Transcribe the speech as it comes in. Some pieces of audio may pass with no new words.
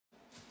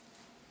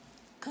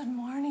Good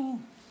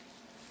morning.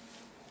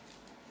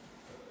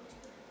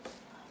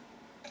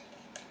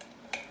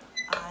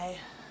 I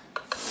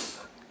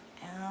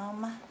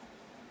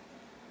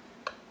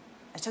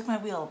took my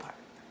wheel apart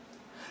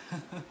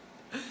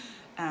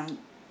and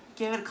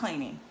gave it a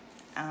cleaning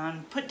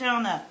and put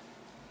down a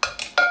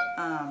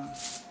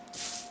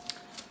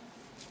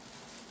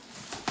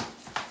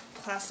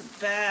plastic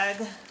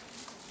bag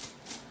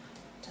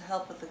to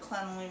help with the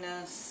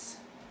cleanliness,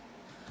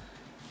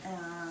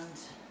 and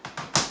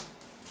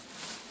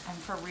I'm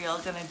for real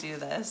gonna do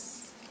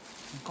this.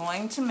 I'm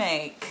going to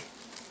make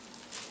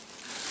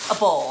a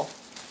bowl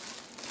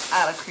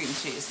out of cream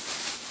cheese.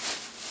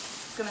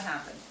 It's gonna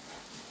happen.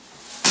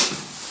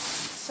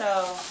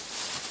 So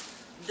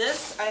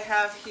this I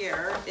have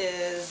here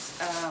is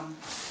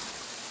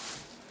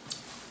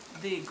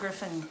the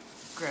Griffin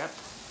Grip.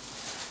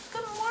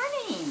 Good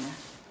morning.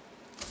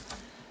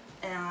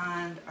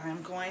 And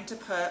I'm going to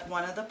put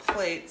one of the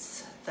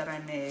plates that I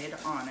made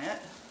on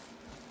it.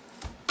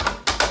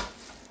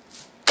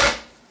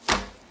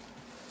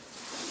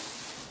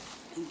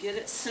 And get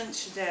it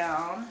cinched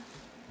down.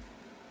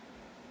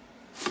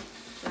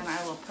 Then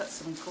I will put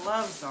some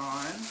gloves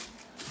on.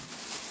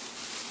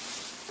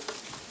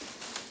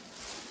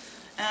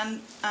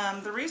 And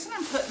the reason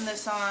I'm putting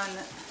this on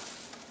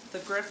the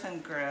Griffin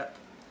Grip,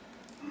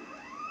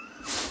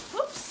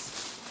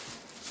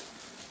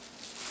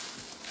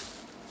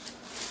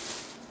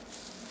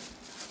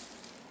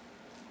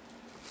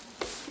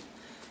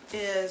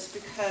 is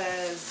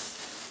because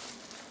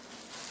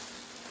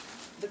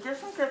the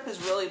Griffin Grip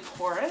is really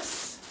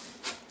porous,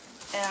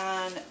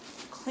 and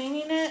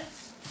cleaning it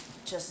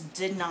just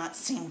did not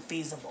seem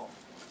feasible.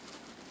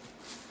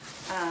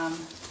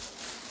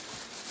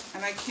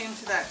 And I came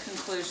to that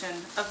conclusion,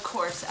 of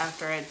course,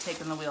 after I'd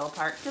taken the wheel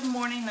apart. Good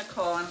morning,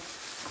 Nicole. I'm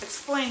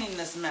explaining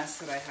this mess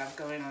that I have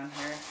going on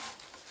here.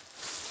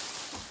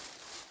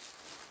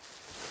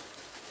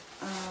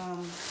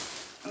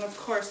 And of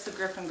course, the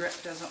Griffin Grip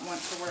doesn't want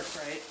to work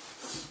right.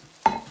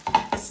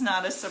 It's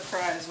not a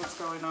surprise what's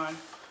going on.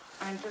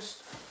 I'm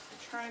just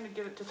trying to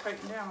get it to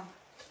tighten down.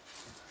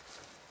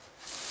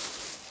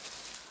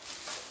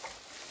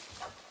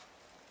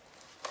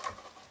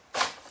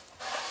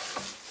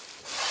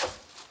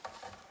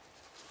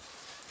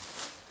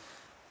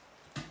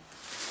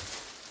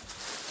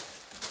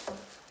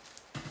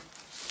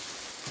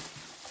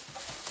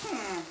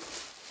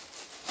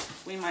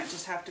 We might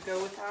just have to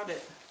go without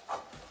it.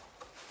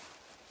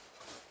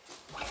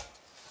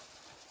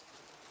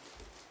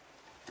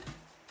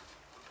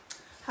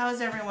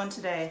 How's everyone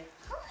today?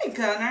 Hi,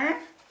 Gunnar.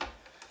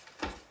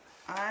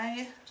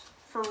 I,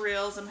 for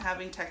reals, am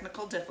having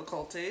technical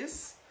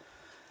difficulties.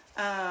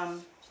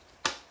 I'm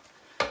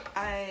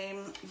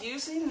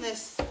using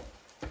this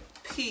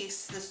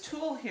piece, this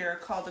tool here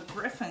called a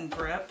Griffin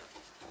Grip,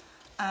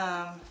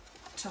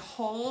 to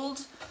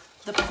hold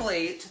the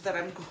plate that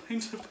I'm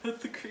going to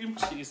put the cream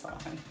cheese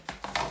on.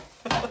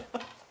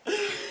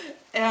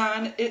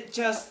 And it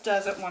just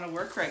doesn't want to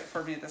work right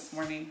for me this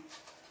morning.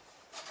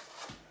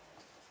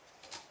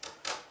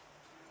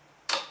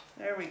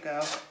 There we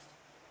go.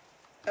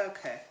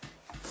 Okay,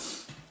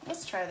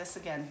 let's try this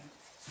again.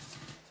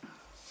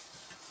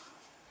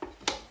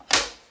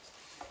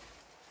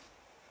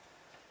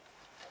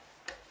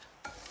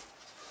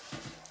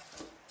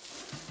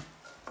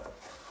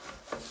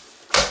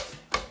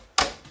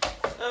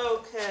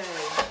 Okay,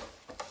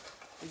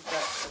 we've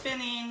got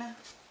spinning,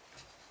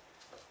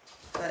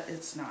 but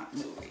it's not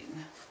moving.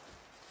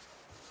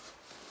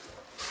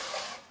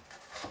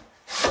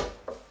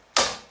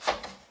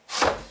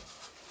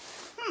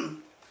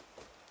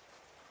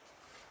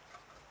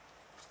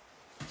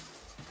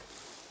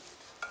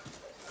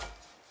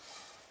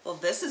 Well,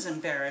 this is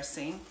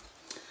embarrassing.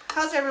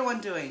 How's everyone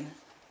doing?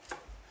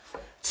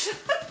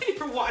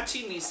 You're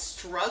watching me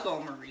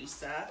struggle,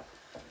 Marisa.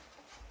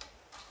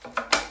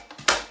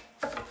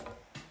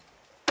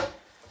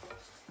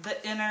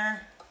 The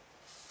inner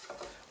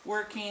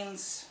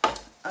workings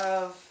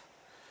of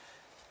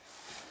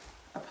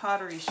a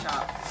pottery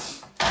shop.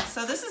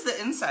 So this is the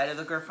inside of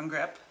the Griffin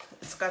Grip.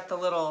 It's got the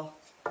little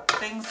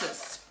things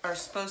that are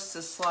supposed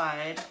to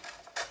slide.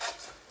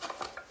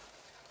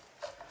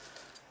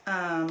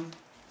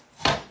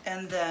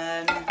 And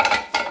then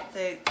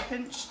they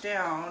pinch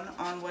down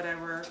on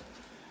whatever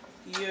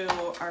you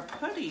are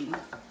putting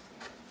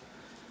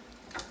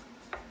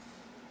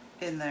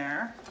in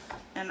there.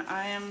 And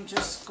I am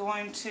just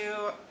going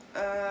to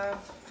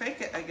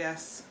fake it, I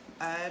guess.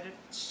 I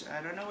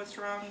don't know what's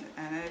wrong,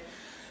 and I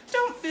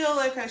don't feel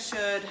like I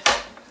should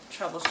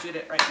troubleshoot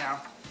it right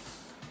now.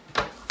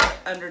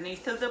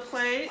 Underneath of the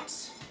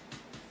plate,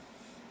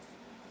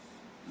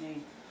 let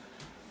me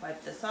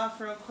wipe this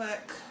off real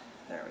quick.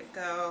 There we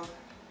go.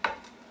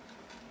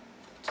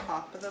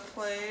 Top of the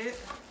plate.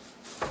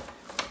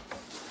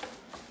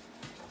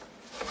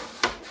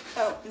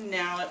 Oh,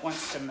 now it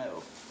wants to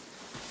move.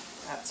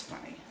 That's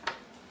funny.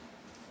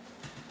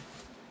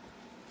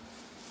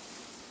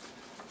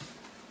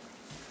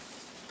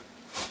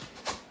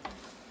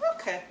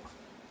 Okay.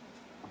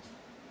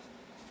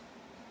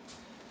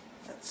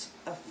 That's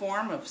a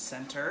form of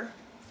center.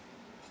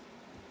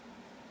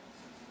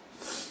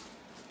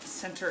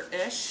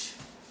 Center-ish.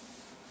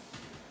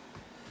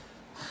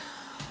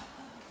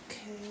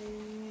 Okay.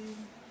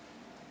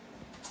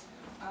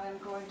 I'm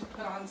going to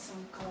put on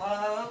some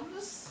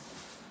gloves,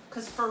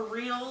 because for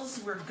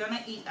reals, we're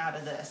gonna eat out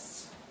of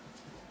this.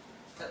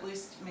 At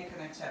least make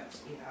an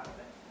attempt to eat out of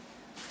it.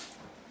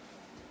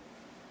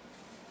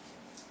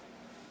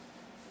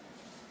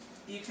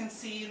 You can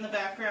see in the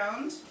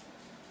background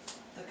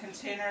the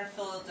container of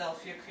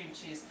Philadephia cream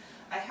cheese.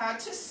 I had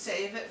to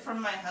save it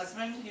from my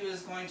husband. He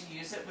was going to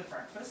use it with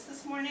breakfast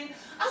this morning.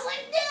 I was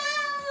like,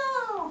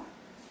 no!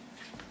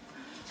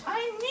 I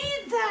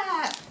need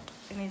that!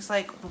 And he's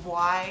like,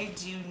 why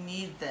do you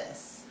need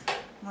this?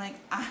 I'm like,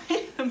 I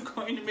am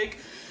going to make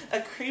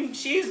a cream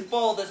cheese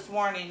bowl this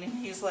morning. And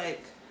he's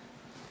like,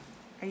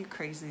 are you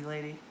crazy,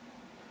 lady?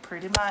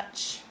 Pretty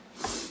much.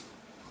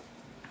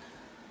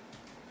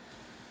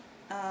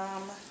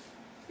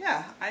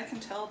 Yeah, I can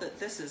tell that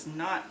this is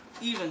not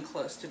even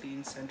close to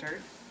being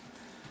centered.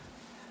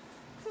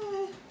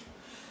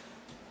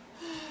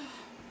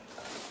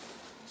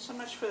 So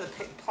much for the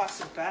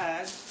plastic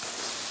bag.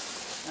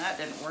 That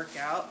didn't work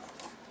out.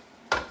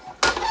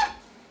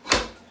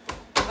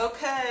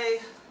 Okay.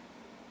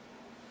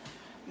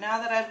 Now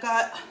that I've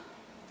got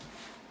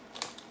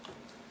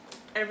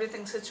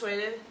everything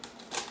situated,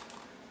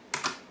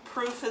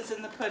 proof is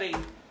in the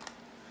pudding.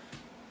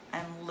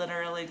 I'm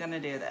literally gonna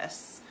do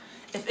this.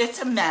 If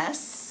it's a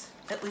mess,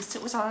 at least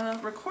it was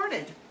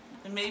recorded.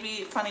 And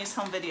maybe Funny's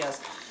home videos.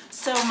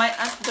 So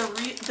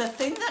the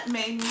thing that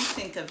made me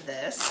think of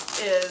this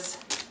is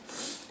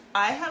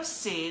I have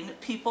seen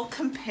people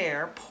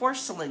compare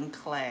porcelain,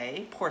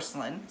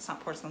 it's not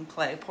porcelain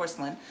clay,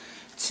 porcelain,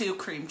 to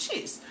cream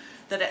cheese.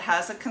 That it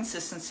has a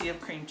consistency of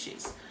cream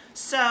cheese.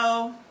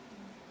 So,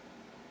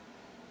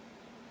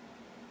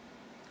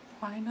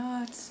 why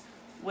not?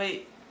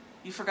 Wait,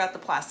 you forgot the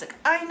plastic.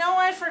 I know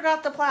I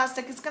forgot the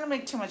plastic. It's gonna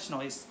make too much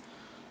noise.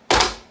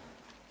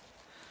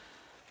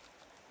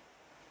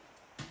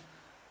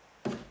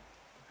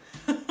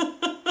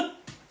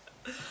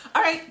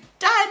 All right,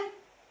 done.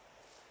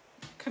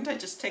 Couldn't I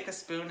just take a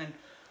spoon and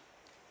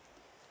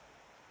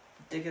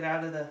dig it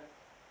out of the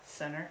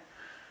center?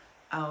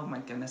 Oh my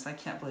goodness, I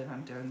can't believe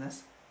I'm doing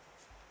this.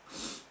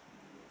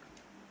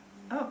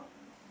 Oh.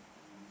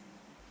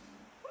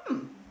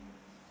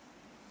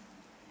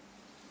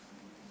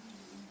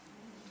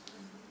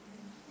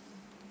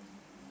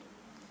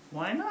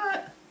 Why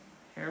not?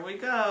 Here we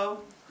go.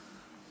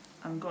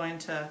 I'm going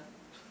to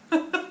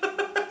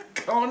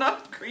cone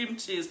up cream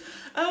cheese.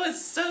 Oh,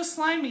 it's so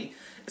slimy.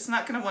 It's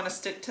not going to want to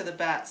stick to the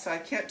bat, so I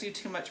can't do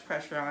too much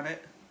pressure on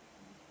it.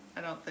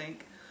 I don't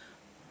think.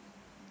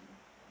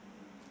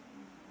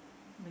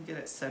 Let me get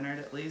it centered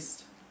at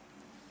least.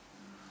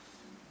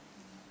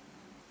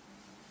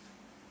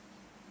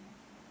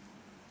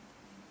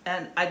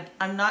 And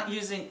I'm not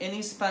using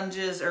any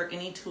sponges or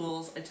any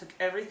tools. I took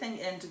everything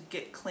in to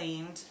get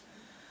cleaned.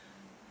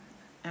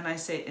 And I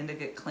say in to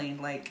get cleaned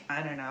like,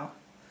 I don't know.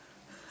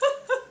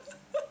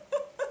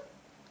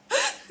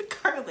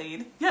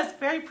 Carlene. Yes,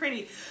 very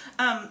pretty.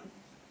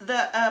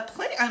 The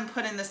plate I'm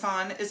putting this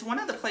on is one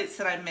of the plates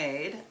that I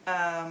made.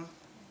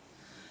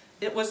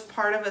 It was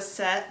part of a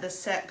set. The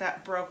set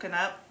got broken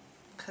up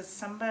because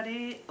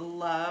somebody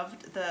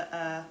loved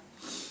the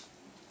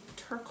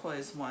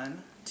turquoise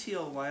one,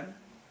 teal one.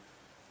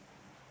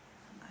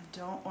 I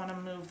don't want to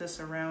move this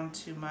around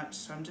too much,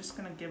 so I'm just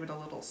going to give it a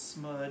little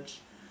smudge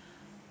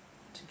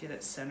to get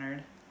it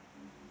centered.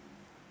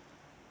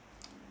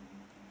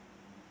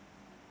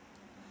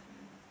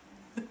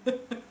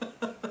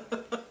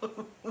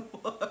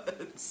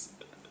 What?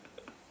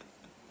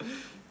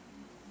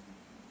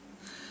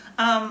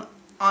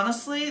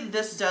 Honestly,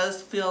 this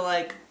does feel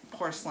like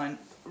porcelain.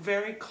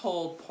 Very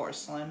cold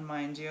porcelain,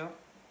 mind you.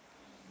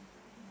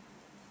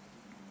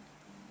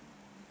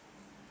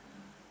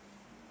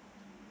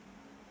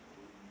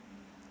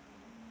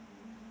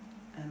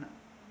 And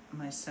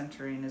my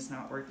centering is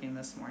not working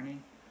this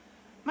morning.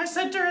 My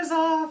center is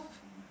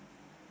off.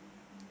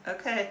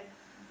 Okay.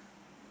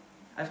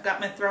 I've got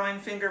my throwing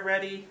finger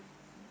ready.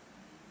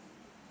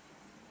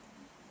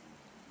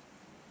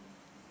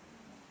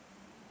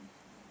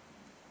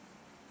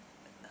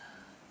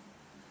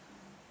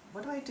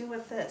 What do I do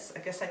with this? I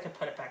guess I could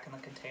put it back in the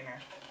container.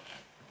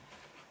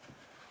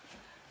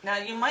 Now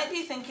you might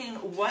be thinking,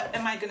 what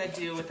am I gonna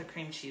do with the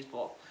cream cheese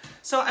bowl?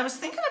 So I was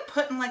thinking of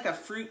putting like a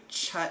fruit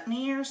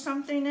chutney or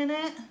something in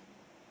it.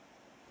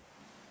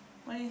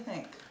 What do you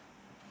think?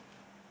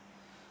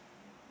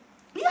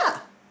 Yeah,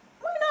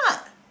 why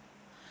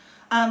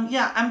not?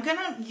 Yeah, I'm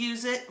gonna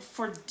use it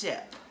for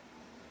dip.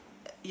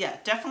 Yeah,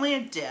 definitely a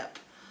dip.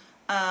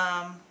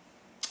 I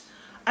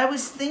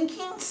was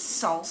thinking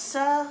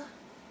salsa,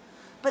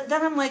 but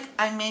then I'm like,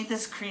 I made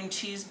this cream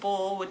cheese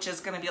bowl, which is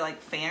gonna be like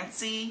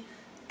fancy,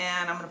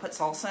 and I'm gonna put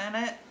salsa in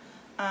it.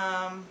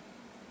 I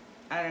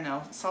don't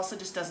know, salsa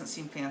just doesn't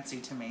seem fancy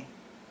to me.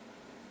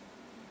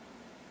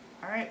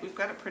 All right, we've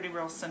got it pretty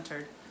well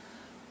centered.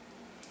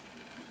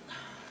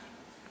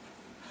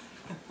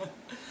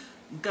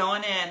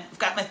 going in. I've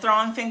got my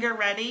throwing finger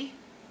ready.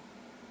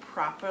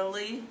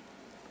 Properly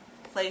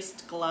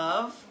placed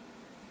glove.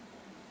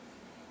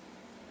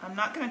 I'm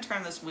not going to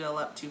turn this wheel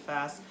up too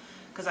fast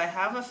because I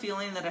have a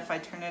feeling that if I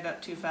turn it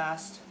up too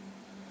fast,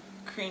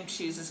 cream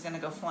cheese is going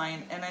to go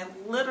flying. And I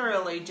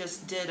literally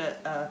just did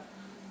a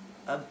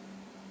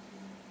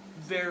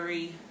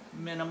very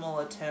minimal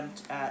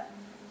attempt at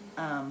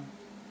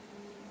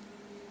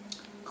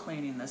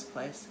cleaning this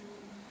place.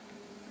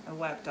 I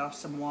whacked off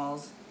some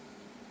walls.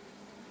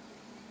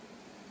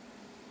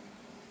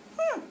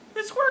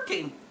 It's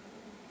working.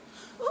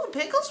 Ooh,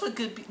 pickles would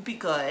be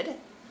good.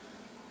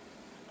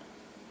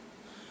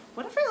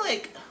 What if I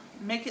like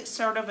make it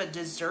sort of a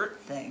dessert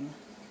thing?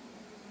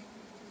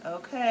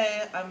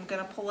 Okay, I'm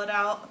gonna pull it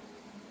out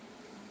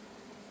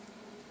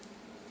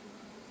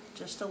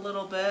just a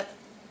little bit.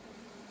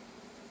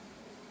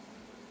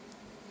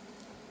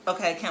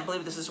 Okay, I can't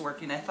believe this is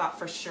working. I thought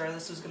for sure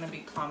this was gonna be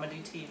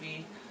comedy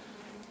TV.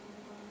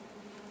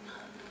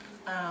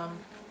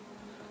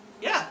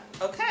 Yeah,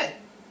 okay.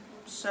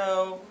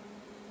 So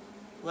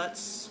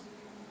let's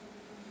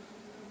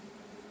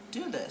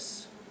do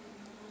this.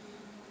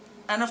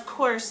 And of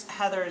course,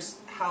 Heather's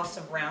house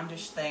of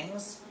roundish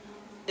things,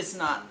 it's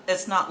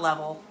not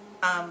level.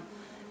 Let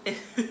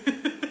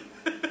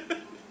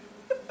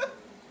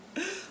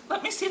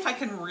me see if I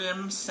can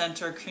rim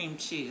center cream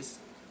cheese.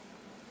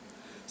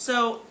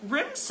 So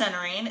rim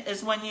centering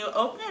is when you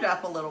open it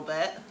up a little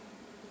bit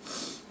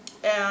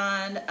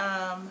and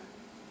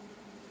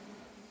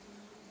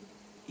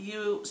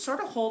you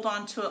sort of hold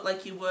on to it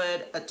like you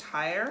would a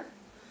tire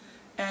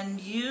and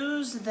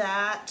use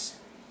that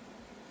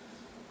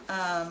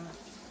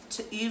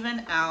to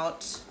even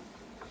out,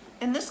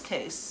 in this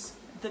case,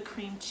 the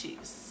cream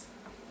cheese.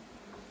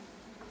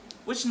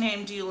 Which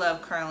name do you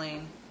love,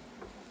 Carlene?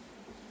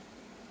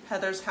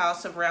 Heather's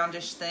House of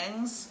Roundish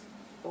Things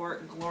or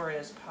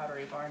Gloria's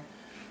Pottery Barn?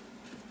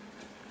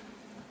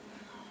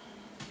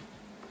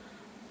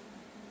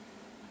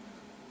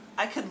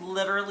 I could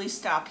literally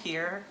stop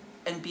here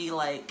and be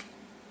like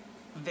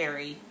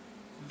very,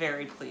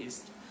 very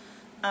pleased.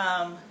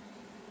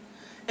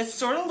 It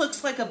sort of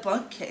looks like a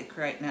bundt cake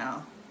right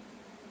now.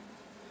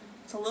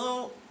 It's a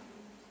little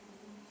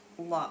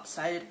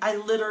lopsided. I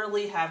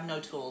literally have no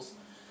tools.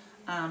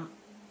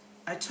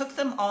 I took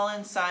them all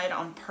inside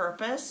on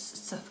purpose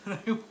so that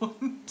I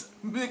wouldn't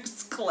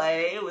mix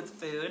clay with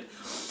food.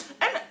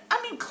 And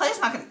I mean, clay's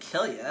not gonna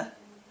kill you,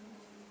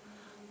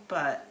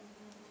 but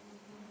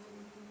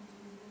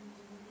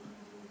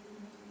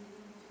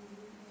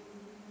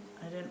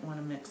I didn't want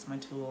to mix my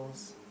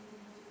tools.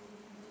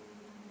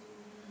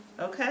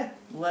 Okay,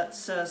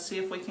 let's see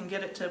if we can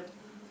get it to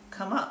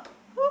come up.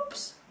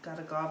 Whoops, got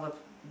a gob of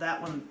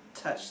that one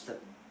touched the,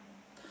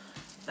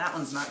 that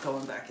one's not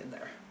going back in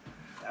there.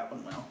 That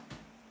one will.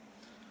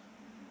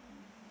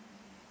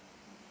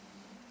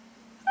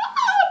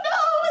 Oh no,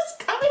 it's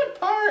coming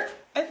apart.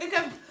 I think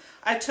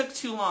I took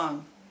too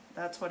long.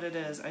 That's what it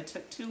is. I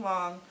took too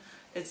long.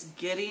 It's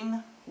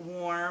getting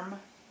warm.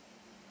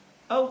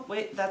 Oh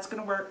wait, that's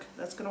gonna work.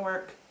 That's gonna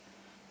work.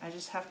 I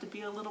just have to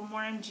be a little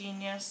more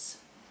ingenious.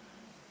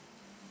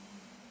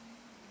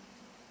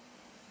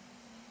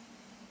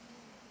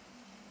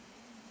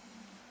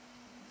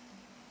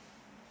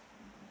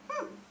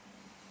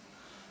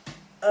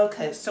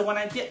 Okay, so when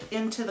I get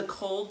into the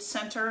cold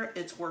center,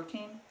 it's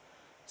working.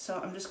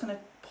 So I'm just gonna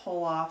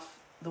pull off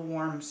the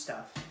warm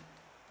stuff.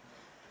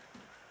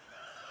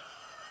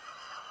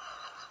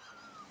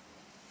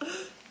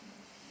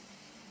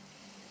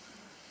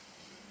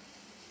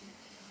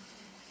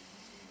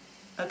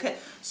 Okay,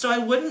 so I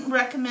wouldn't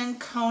recommend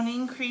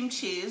coning cream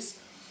cheese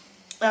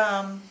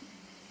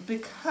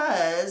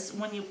because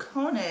when you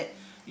cone it,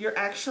 you're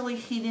actually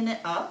heating it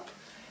up,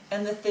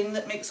 and the thing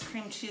that makes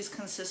cream cheese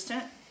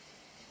consistent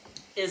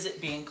is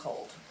it being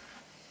cold.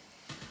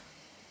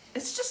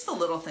 It's just the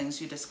little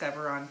things you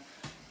discover on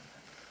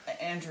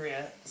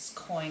Andrea's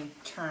coined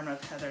term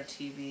of Heather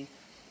TV.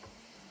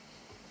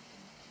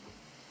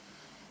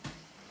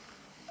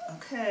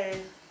 Okay.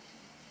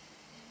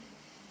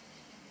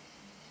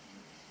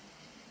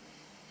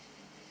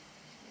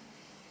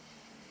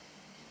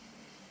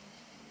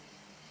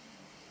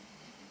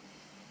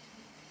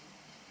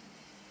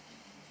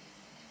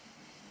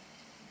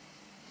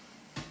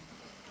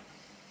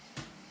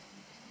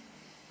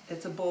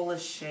 It's a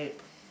bowlish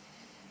shape.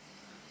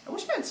 I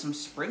wish I had some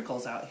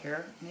sprinkles out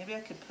here. Maybe I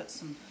could put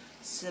some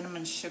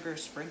cinnamon sugar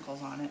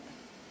sprinkles on it.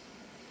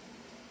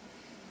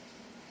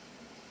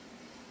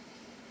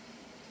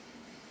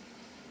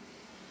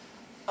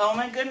 Oh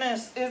my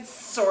goodness, it's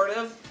sort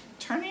of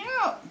turning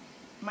out.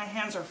 My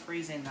hands are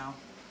freezing now.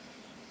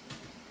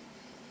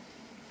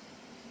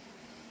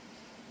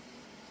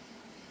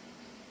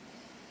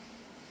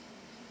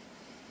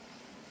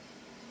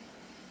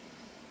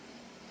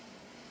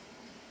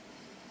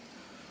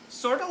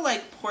 Sort of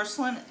like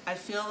porcelain, I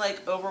feel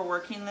like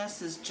overworking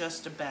this is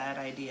just a bad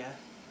idea.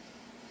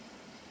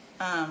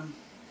 I'm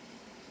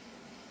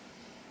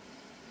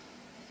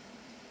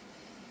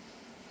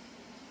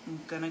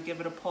gonna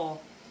give it a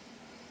pull.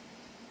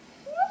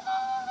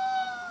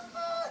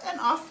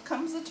 off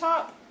comes the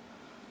top.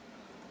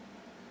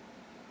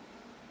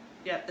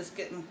 Yeah, it's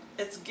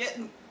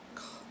getting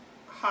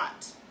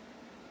hot.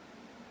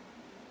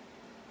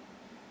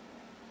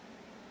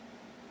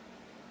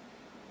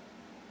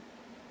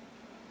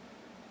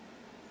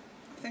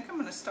 I think I'm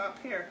gonna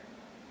stop here.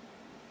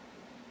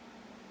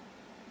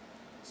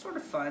 Sort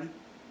of fun.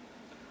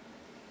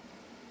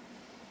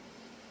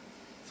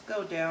 Let's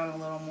go down a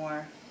little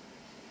more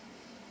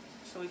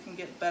so we can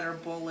get better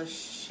bullish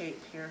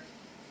shape here.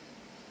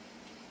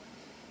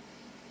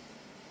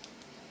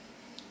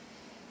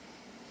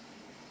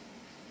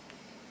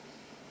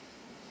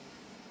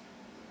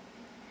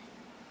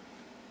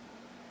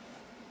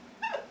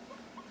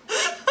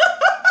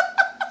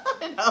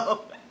 I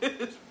know,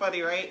 it's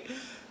funny, right?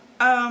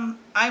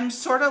 I'm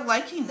sort of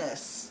liking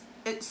this.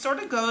 It sort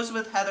of goes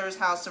with Heather's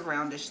House of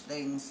Roundish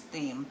Things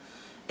theme.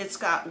 It's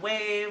got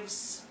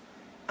waves.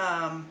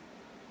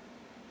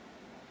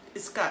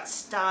 It's got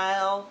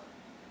style.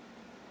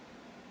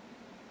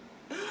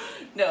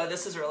 No,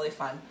 this is really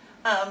fun.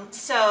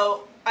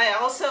 So I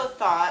also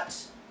thought,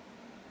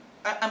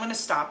 I'm going to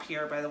stop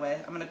here, by the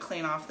way. I'm going to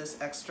clean off this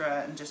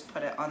extra and just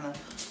put it on the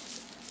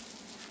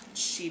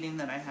sheeting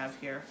that I have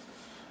here.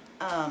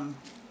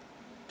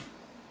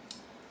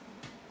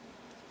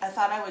 I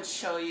thought I would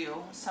show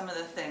you some of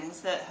the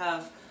things that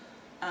have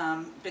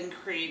been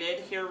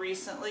created here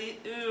recently.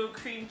 Ooh,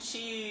 cream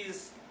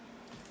cheese.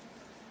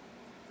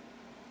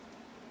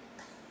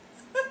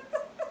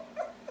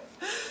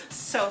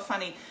 So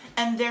funny.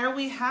 And there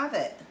we have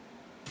it.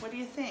 What do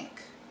you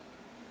think?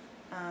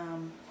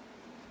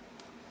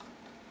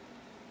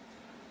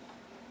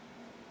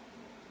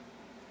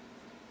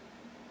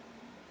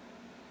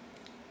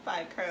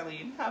 Bye,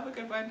 Carlene. Have a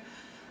good one.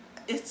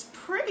 It's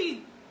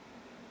pretty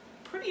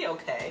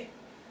okay.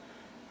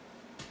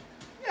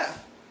 Yeah,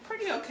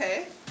 pretty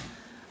okay.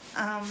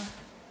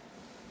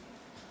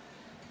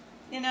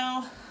 You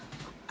know,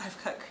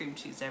 I've got cream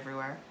cheese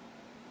everywhere.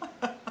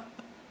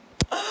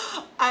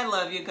 I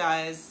love you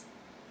guys.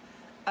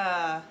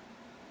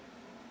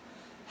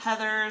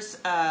 Heather's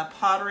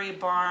Pottery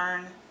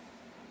Barn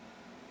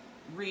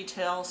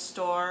retail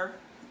store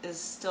is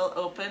still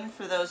open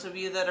for those of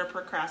you that are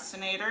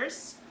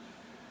procrastinators.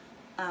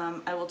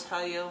 I will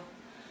tell you,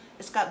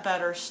 it's got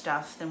better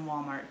stuff than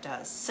Walmart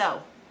does.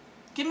 So,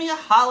 give me a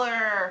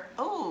holler.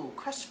 Oh,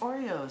 crushed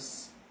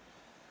Oreos.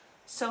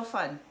 So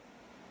fun.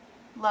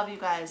 Love you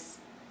guys.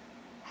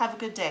 Have a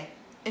good day.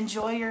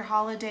 Enjoy your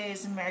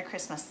holidays and Merry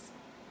Christmas.